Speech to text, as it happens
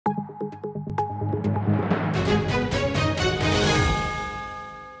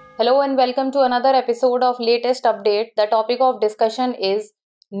Hello and welcome to another episode of Latest Update. The topic of discussion is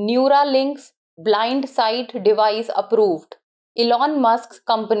Neuralink's Blindsight device approved. Elon Musk's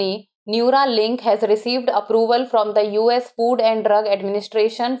company Neuralink has received approval from the US Food and Drug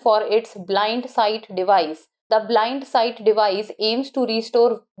Administration for its Blindsight device. The Blindsight device aims to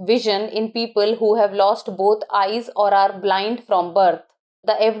restore vision in people who have lost both eyes or are blind from birth.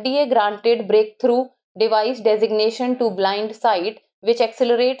 The FDA granted Breakthrough Device Designation to Blindsight, which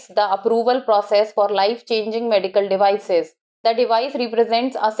accelerates the approval process for life-changing medical devices. The device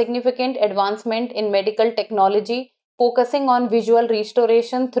represents a significant advancement in medical technology, focusing on visual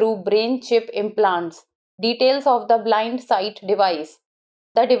restoration through brain chip implants. Details of the Blindsight device.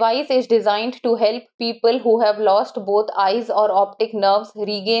 The device is designed to help people who have lost both eyes or optic nerves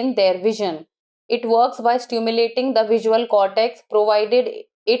regain their vision. It works by stimulating the visual cortex, provided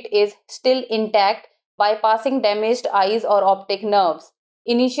it is still intact, bypassing damaged eyes or optic nerves.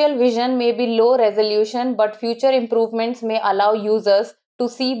 Initial vision may be low resolution, but future improvements may allow users to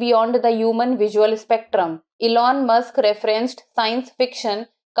see beyond the human visual spectrum. Elon Musk referenced science fiction,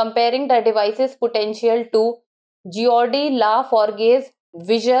 comparing the device's potential to Geordie LaForge's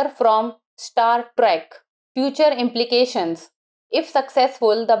Visor from Star Trek. Future implications. If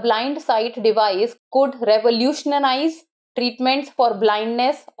successful, the Blindsight device could revolutionize treatments for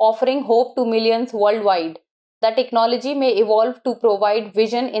blindness, offering hope to millions worldwide. The technology may evolve to provide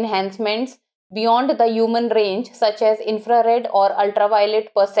vision enhancements beyond the human range, such as infrared or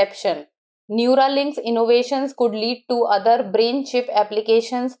ultraviolet perception. Neuralink's innovations could lead to other brain chip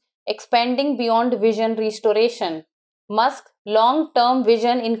applications, expanding beyond vision restoration. Musk's long-term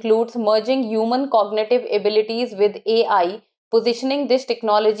vision includes merging human cognitive abilities with AI, positioning this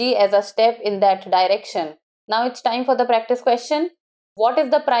technology as a step in that direction. Now it's time for the practice question. What is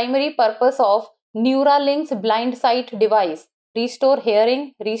the primary purpose of Neuralink's Blindsight device? Restore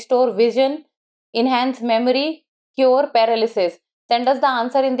hearing, restore vision, enhance memory, cure paralysis. Send us the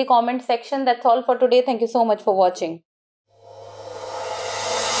answer in the comment section. That's all for today. Thank you so much for watching.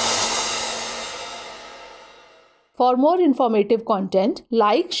 For more informative content,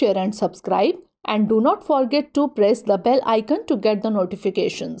 like, share and subscribe, and do not forget to press the bell icon to get the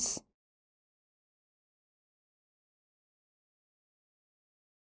notifications.